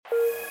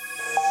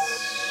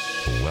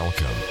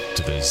Welcome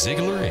to the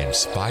Ziglar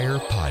Inspire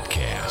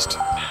Podcast.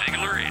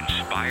 Ziglar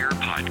Inspire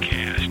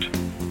Podcast.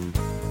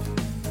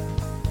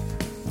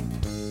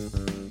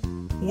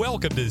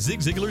 Welcome to Zig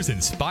Ziglar's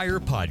Inspire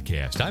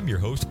Podcast. I'm your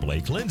host,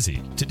 Blake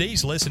Lindsay.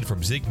 Today's lesson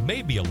from Zig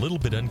may be a little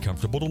bit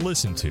uncomfortable to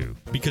listen to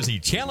because he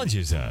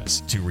challenges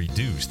us to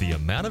reduce the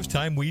amount of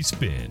time we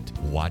spend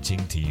watching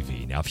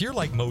TV. Now, if you're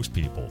like most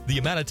people, the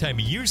amount of time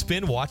you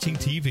spend watching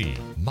TV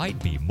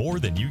might be more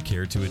than you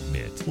care to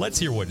admit. Let's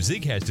hear what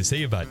Zig has to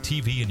say about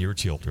TV and your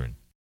children.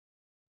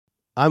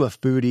 I'm a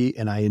foodie,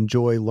 and I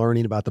enjoy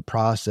learning about the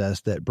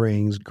process that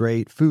brings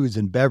great foods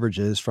and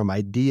beverages from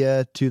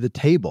idea to the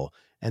table.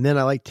 And then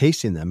I like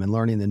tasting them and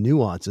learning the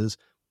nuances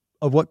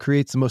of what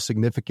creates the most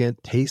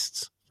significant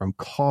tastes, from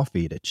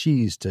coffee to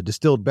cheese to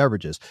distilled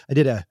beverages. I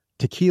did a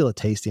tequila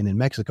tasting in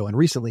Mexico, and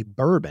recently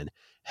bourbon.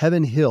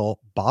 Heaven Hill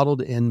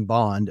Bottled in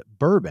Bond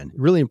bourbon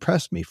really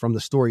impressed me from the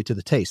story to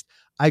the taste.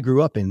 I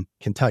grew up in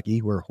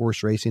Kentucky, where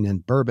horse racing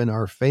and bourbon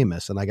are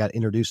famous, and I got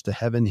introduced to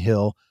Heaven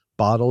Hill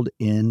Bottled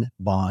in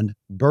Bond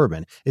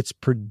bourbon. It's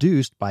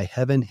produced by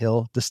Heaven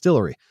Hill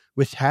Distillery,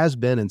 which has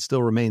been and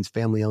still remains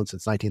family-owned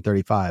since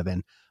 1935.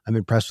 And I'm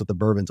impressed with the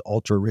bourbon's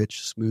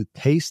ultra-rich, smooth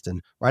taste.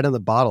 And right on the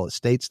bottle, it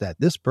states that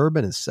this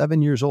bourbon is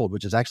 7 years old,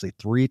 which is actually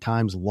 3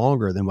 times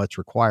longer than what's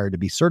required to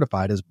be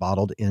certified as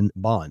bottled in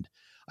bond.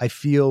 I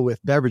feel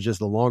with beverages,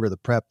 the longer the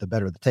prep, the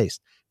better the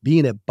taste.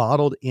 Being a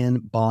bottled in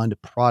bond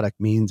product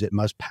means it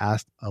must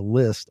pass a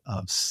list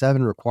of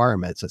 7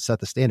 requirements that set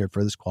the standard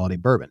for this quality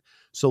bourbon.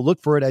 So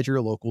look for it at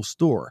your local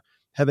store.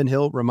 Heaven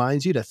Hill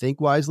reminds you to think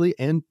wisely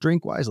and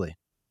drink wisely.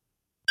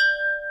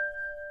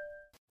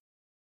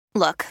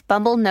 Look,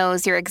 Bumble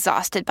knows you're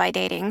exhausted by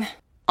dating.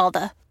 All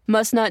the,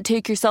 must not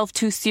take yourself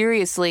too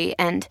seriously,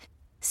 and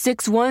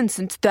 6'1"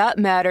 since that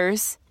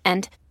matters.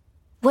 And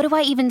what do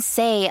I even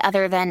say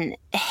other than,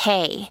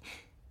 hey?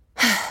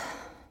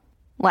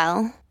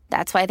 Well,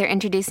 that's why they're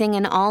introducing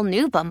an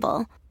all-new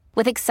Bumble,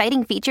 with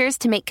exciting features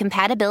to make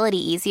compatibility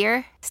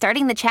easier,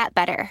 starting the chat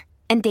better,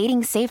 and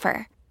dating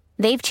safer.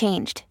 They've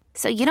changed,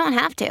 so you don't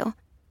have to.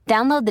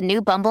 Download the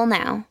new Bumble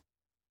now.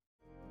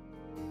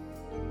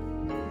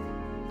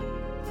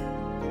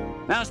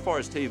 Now, as far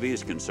as TV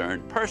is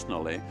concerned,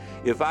 personally,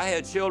 if I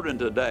had children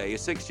today,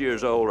 6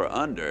 years old or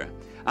under,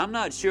 I'm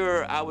not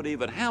sure I would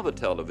even have a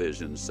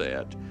television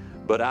set,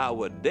 but I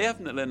would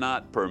definitely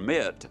not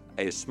permit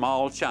a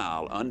small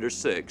child under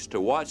 6 to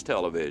watch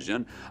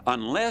television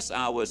unless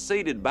I was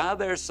seated by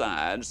their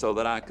side so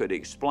that I could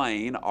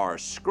explain or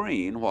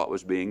screen what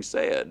was being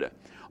said.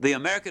 The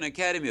American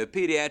Academy of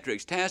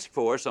Pediatrics Task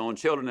Force on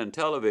Children and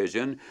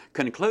Television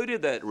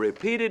concluded that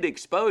repeated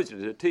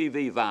exposure to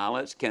TV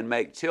violence can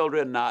make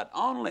children not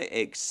only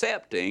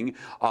accepting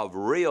of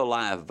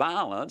real-life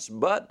violence,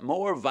 but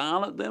more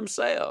violent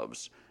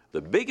themselves.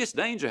 The biggest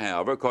danger,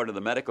 however, according to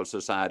the Medical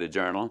Society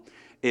Journal,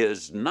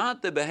 is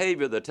not the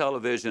behavior the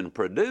television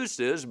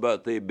produces,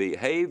 but the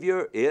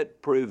behavior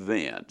it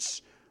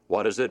prevents.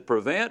 What does it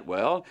prevent?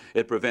 Well,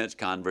 it prevents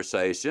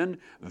conversation,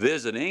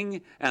 visiting,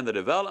 and the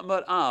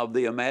development of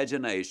the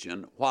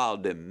imagination while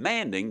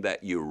demanding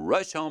that you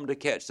rush home to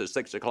catch the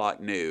 6 o'clock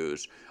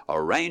news,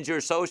 arrange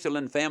your social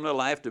and family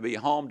life to be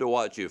home to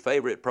watch your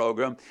favorite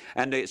program,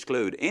 and to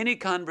exclude any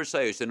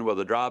conversation with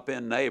a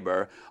drop-in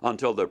neighbor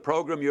until the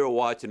program you're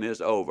watching is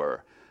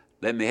over.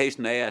 Let me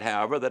hasten to add,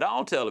 however, that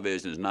all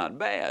television is not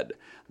bad.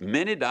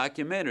 Many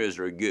documentaries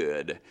are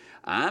good.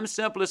 I'm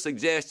simply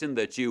suggesting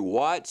that you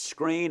watch,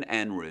 screen,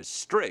 and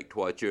restrict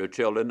what your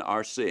children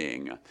are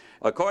seeing.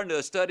 According to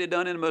a study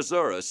done in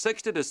Missouri,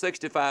 60 to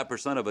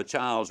 65% of a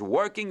child's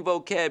working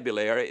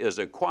vocabulary is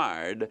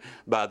acquired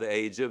by the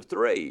age of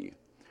 3.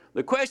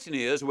 The question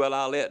is, will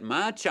I let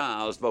my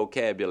child's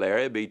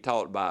vocabulary be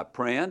taught by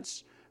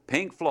Prince,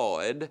 Pink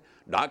Floyd,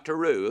 Dr.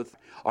 Ruth,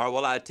 or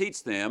will I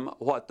teach them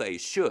what they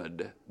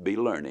should be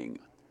learning?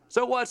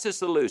 So what's the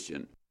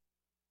solution?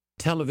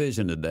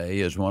 Television today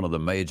is one of the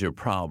major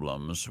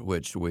problems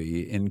which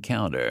we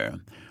encounter.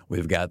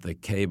 We've got the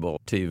cable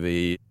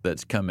TV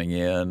that's coming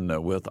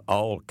in with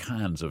all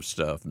kinds of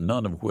stuff,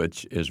 none of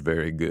which is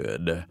very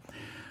good.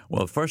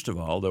 Well, first of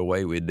all, the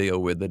way we deal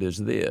with it is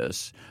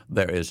this.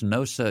 There is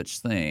no such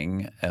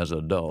thing as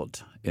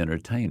adult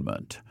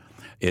entertainment.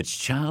 It's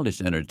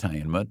childish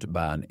entertainment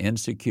by an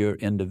insecure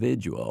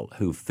individual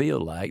who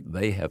feel like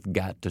they have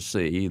got to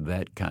see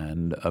that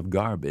kind of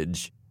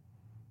garbage.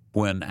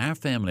 When our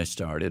family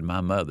started,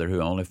 my mother,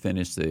 who only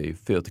finished the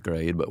 5th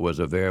grade but was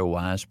a very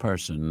wise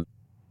person,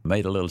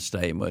 made a little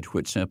statement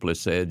which simply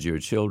said, your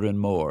children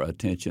more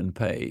attention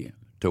pay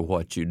to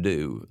what you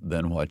do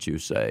than what you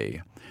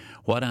say.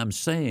 What I'm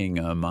saying,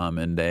 Mom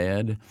and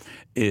Dad,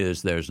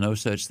 is there's no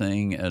such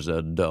thing as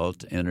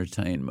adult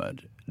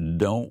entertainment.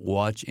 Don't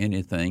watch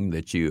anything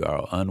that you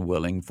are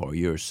unwilling for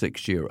your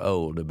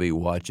 6-year-old to be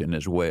watching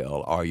as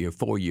well, or your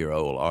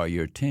 4-year-old, or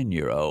your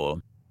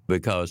 10-year-old.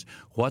 Because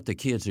what the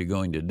kids are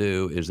going to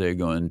do is they're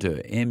going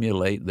to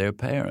emulate their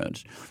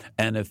parents.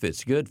 And if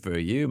it's good for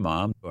you,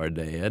 Mom or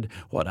Dad,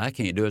 what I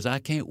can't do is I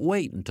can't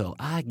wait until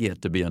I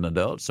get to be an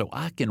adult so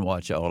I can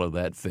watch all of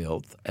that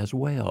filth as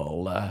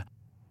well.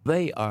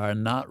 They are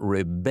not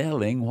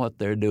rebelling. What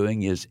they're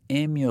doing is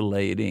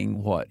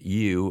emulating what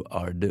you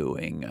are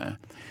doing.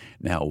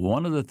 Now,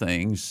 one of the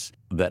things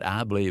that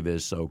I believe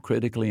is so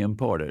critically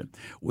important,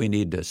 we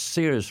need to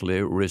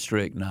seriously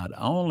restrict not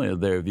only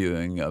their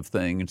viewing of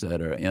things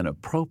that are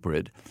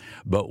inappropriate,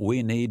 but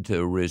we need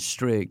to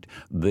restrict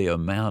the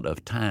amount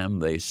of time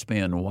they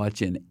spend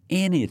watching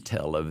any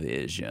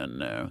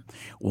television.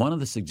 One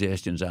of the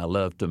suggestions I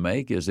love to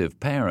make is if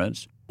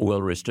parents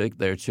will restrict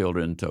their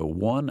children to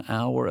 1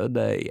 hour a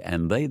day,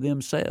 and they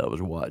themselves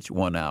watch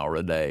 1 hour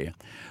a day,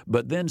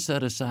 but then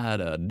set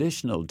aside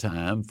additional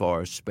time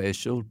for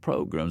special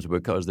programs,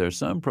 because there's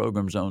some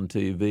programs on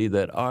TV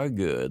that are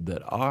good,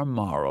 that are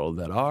moral,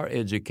 that are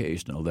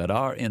educational, that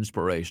are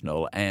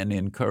inspirational and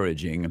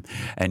encouraging,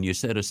 and you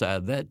set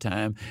aside that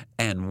time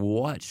and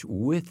watch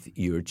with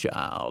your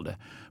child.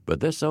 But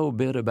this old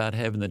bit about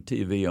having the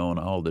TV on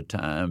all the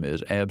time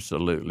is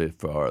absolutely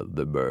for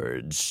the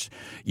birds.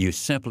 You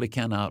simply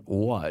cannot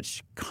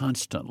watch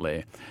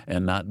constantly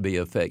and not be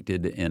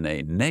affected in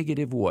a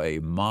negative way,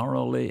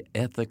 morally,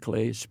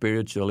 ethically,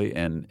 spiritually,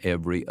 and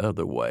every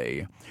other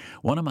way.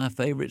 One of my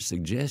favorite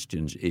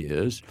suggestions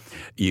is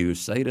you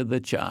say to the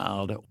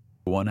child,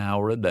 1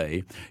 hour a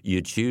day,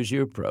 you choose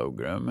your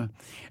program,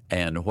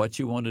 and what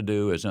you want to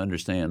do is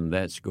understand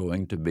that's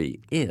going to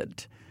be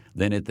it.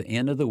 Then at the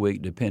end of the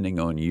week, depending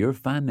on your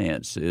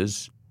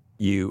finances,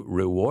 you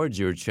reward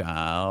your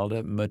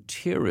child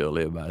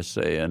materially by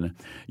saying,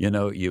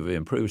 you've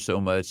improved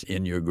so much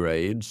in your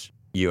grades,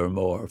 you're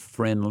more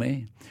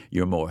friendly,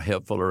 you're more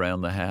helpful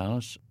around the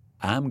house.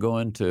 I'm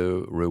going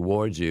to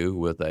reward you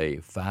with a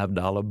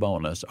 $5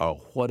 bonus or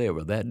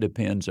whatever. That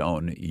depends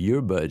on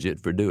your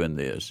budget for doing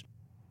this.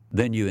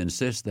 Then you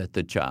insist that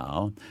the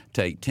child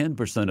take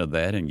 10% of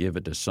that and give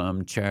it to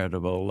some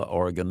charitable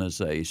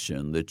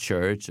organization, the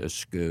church, a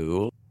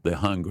school, the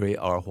hungry,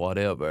 or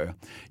whatever.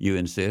 You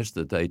insist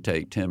that they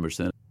take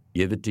 10%,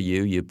 give it to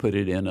you, you put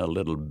it in a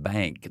little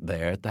bank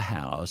there at the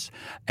house,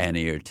 and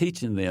you're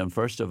teaching them,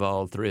 first of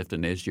all,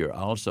 thriftiness. You're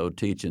also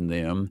teaching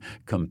them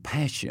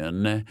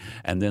compassion,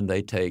 and then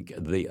they take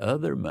the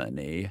other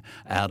money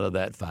out of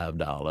that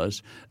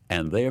 $5,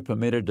 and they're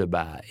permitted to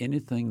buy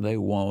anything they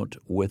want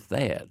with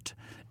that.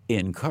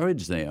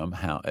 Encourage them,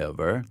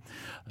 however,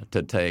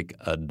 to take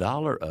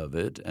 $1 of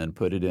it and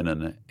put it in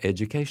an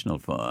educational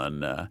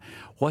fund.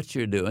 What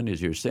you're doing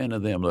is you're saying to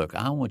them, look,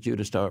 I want you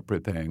to start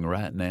preparing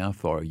right now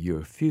for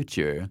your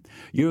future.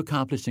 You're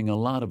accomplishing a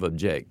lot of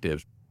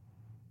objectives.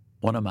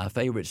 One of my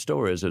favorite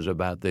stories is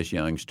about this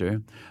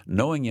youngster,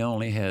 knowing he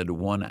only had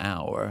 1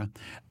 hour,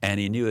 and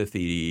he knew if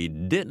he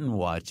didn't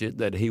watch it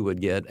that he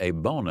would get a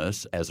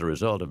bonus as a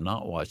result of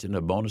not watching, a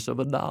bonus of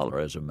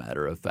 $1, as a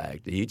matter of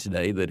fact. Each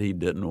day that he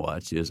didn't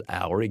watch his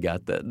hour, he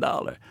got that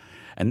 $1.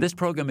 And this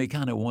program he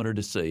kind of wanted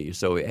to see,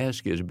 so he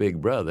asked his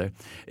big brother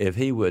if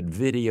he would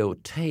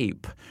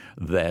videotape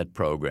that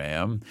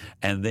program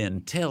and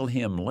then tell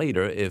him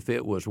later if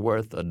it was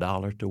worth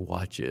 $1 to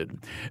watch it.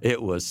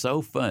 It was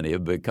so funny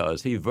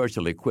because he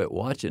virtually quit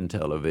watching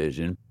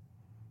television.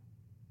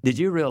 Did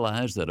you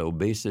realize that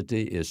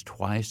obesity is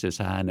twice as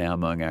high now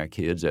among our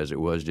kids as it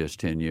was just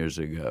 10 years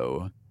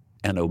ago?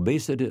 And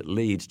obesity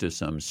leads to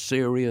some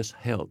serious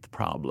health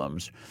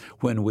problems.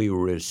 When we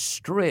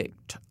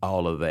restrict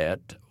all of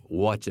that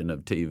watching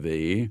of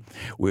TV,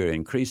 we're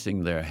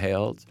increasing their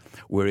health,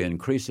 we're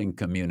increasing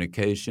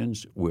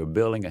communications, we're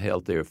building a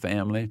healthier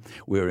family,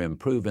 we're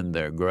improving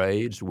their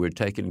grades, we're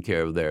taking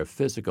care of their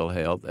physical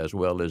health as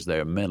well as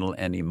their mental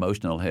and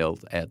emotional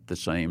health at the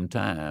same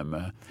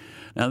time.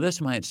 Now, this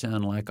might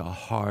sound like a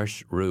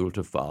harsh rule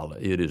to follow.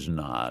 It is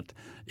not.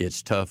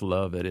 It's tough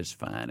love at its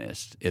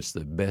finest. It's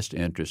the best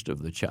interest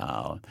of the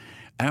child.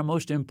 Our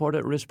most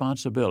important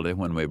responsibility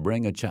when we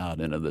bring a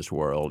child into this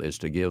world is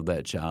to give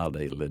that child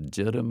a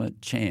legitimate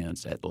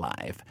chance at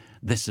life.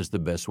 This is the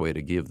best way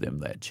to give them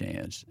that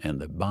chance. And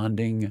the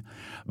bonding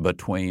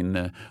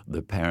between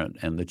the parent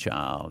and the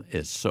child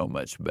is so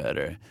much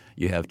better.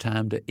 You have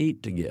time to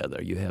eat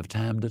together. You have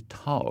time to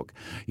talk.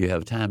 You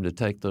have time to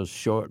take those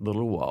short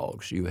little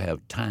walks. You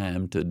have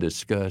time to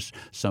discuss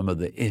some of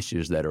the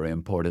issues that are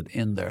important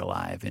in their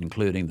life,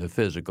 including the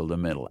physical, the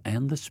mental,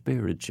 and the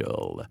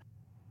spiritual.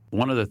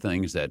 One of the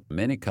things that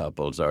many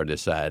couples are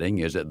deciding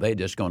is that they're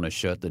just going to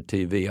shut the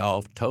TV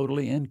off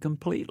totally and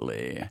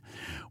completely.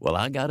 Well,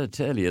 I got to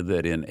tell you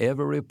that in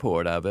every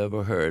report I've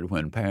ever heard,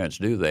 when parents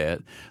do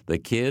that, the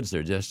kids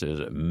are just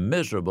as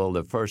miserable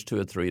the first 2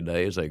 or 3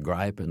 days. They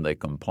gripe and they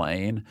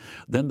complain.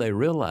 Then they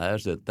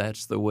realize that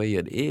that's the way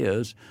it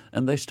is,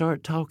 and they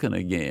start talking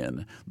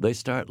again. They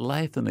start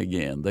laughing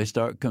again. They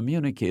start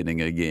communicating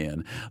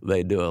again.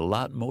 They do a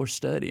lot more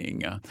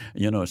studying.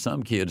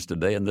 Some kids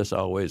today, and this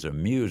always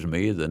amused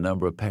me, the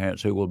number of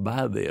parents who will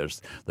buy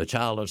this. The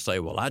child will say,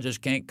 well, I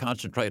just can't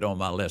concentrate on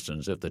my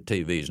lessons if the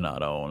TV's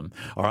not on,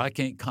 or I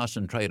can't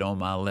concentrate on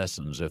my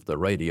lessons if the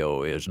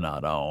radio is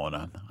not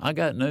on. I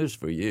got news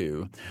for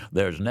you.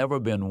 There's never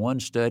been one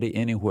study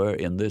anywhere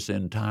in this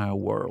entire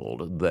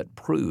world that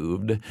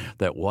proved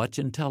that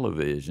watching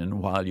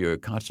television while you're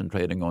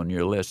concentrating on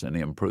your lesson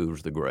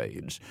improves the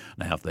grades.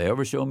 Now, if they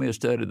ever show me a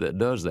study that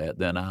does that,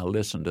 then I'll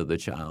listen to the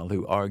child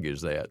who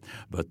argues that.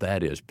 But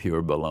that is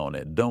pure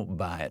baloney. Don't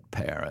buy it,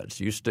 parents.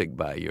 You stick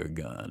by your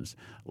guns.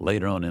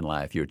 Later on in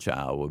life, your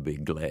child will be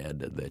glad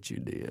that you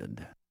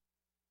did.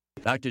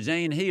 Dr.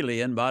 Jane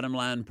Healy in Bottom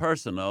Line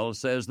Personal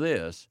says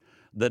this: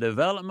 the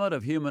development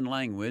of human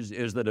language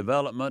is the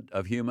development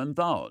of human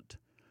thought.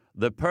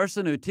 The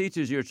person who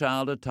teaches your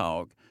child to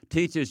talk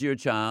teaches your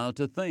child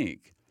to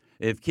think.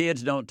 If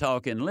kids don't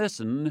talk and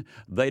listen,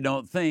 they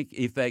don't think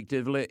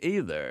effectively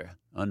either.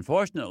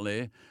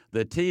 Unfortunately,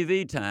 the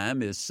TV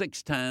time is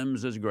 6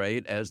 times as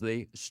great as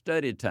the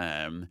study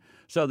time.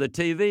 So the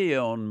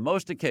TV on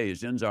most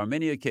occasions, or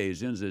many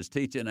occasions, is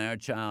teaching our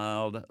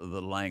child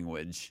the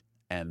language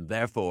and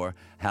therefore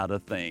how to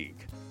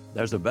think.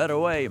 There's a better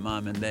way,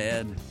 Mom and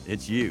Dad.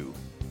 It's you.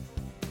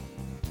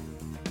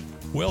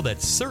 Well,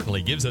 that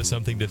certainly gives us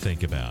something to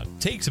think about.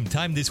 Take some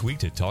time this week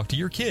to talk to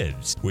your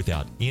kids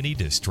without any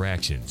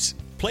distractions.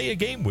 Play a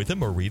game with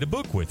them or read a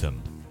book with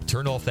them.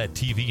 Turn off that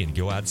TV and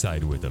go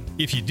outside with them.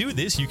 If you do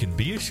this, you can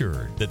be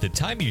assured that the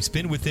time you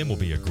spend with them will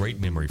be a great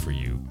memory for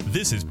you.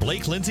 This is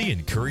Blake Lindsay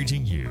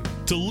encouraging you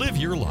to live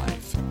your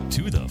life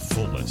to the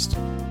fullest.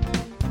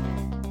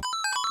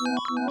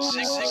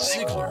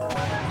 Ziglar.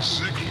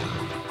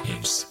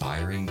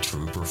 Inspiring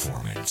true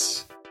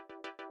performance.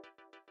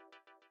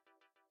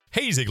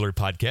 Hey, Ziglar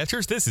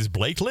podcasters, this is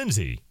Blake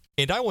Lindsay,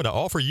 and I want to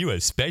offer you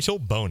a special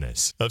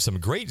bonus of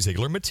some great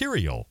Ziglar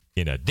material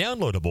in a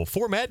downloadable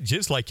format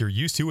just like you're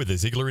used to with the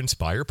Ziglar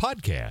Inspire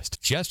podcast.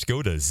 Just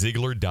go to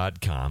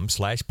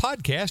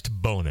Ziglar.com/podcast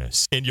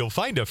bonus, and you'll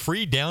find a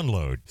free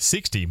download,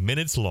 60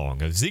 minutes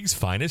long, of Zig's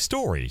finest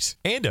stories,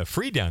 and a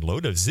free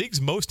download of Zig's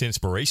most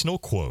inspirational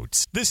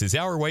quotes. This is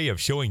our way of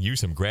showing you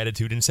some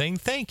gratitude and saying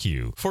thank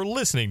you for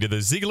listening to the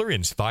Ziglar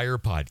Inspire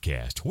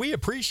podcast. We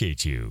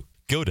appreciate you.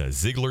 Go to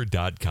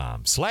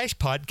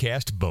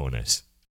Ziglar.com/podcast bonus.